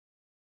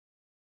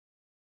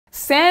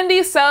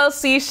Sandy sells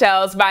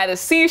seashells by the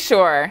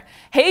seashore.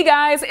 Hey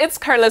guys, it's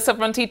Carlissa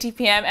from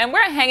TTPM and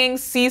we're hanging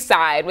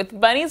seaside with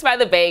Bunnies by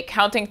the Bay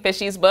Counting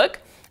Fishies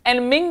book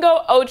and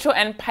Mingo, Ocho,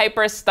 and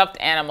Piper stuffed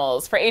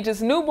animals for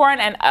ages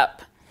newborn and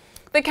up.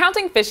 The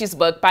Counting Fishies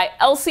book by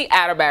Elsie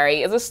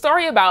Atterbury is a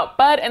story about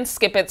Bud and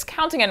Skipet's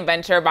counting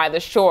adventure by the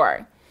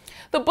shore.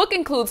 The book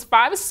includes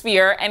 5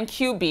 sphere and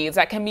cube beads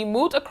that can be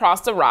moved across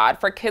the rod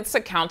for kids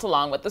to count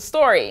along with the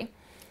story.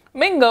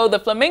 Mingo, the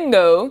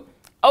flamingo,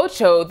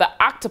 Ocho, the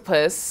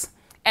octopus,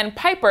 and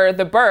Piper,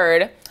 the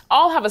bird,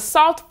 all have a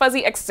soft,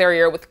 fuzzy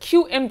exterior with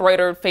cute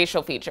embroidered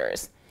facial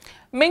features.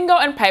 Mingo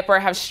and Piper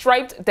have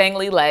striped,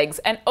 dangly legs,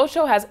 and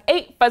Ocho has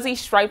 8 fuzzy,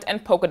 striped,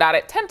 and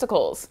polka-dotted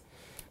tentacles.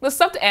 The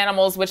stuffed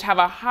animals, which have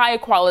a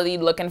high-quality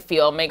look and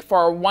feel, make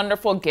for a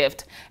wonderful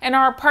gift and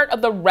are a part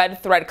of the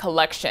Red Thread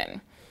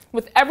collection.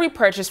 With every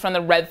purchase from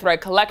the Red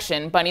Thread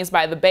collection, Bunnies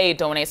by the Bay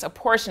donates a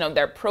portion of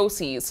their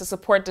proceeds to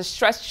support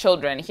distressed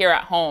children here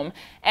at home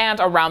and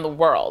around the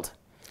world.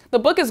 The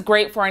book is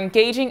great for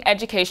engaging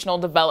educational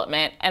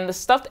development, and the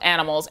stuffed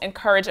animals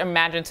encourage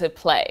imaginative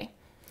play.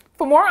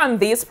 For more on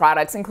these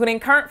products, including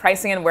current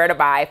pricing and where to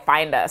buy,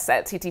 find us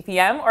at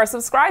TTPM or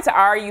subscribe to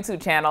our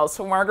YouTube channels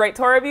for more great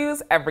toy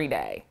reviews every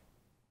day.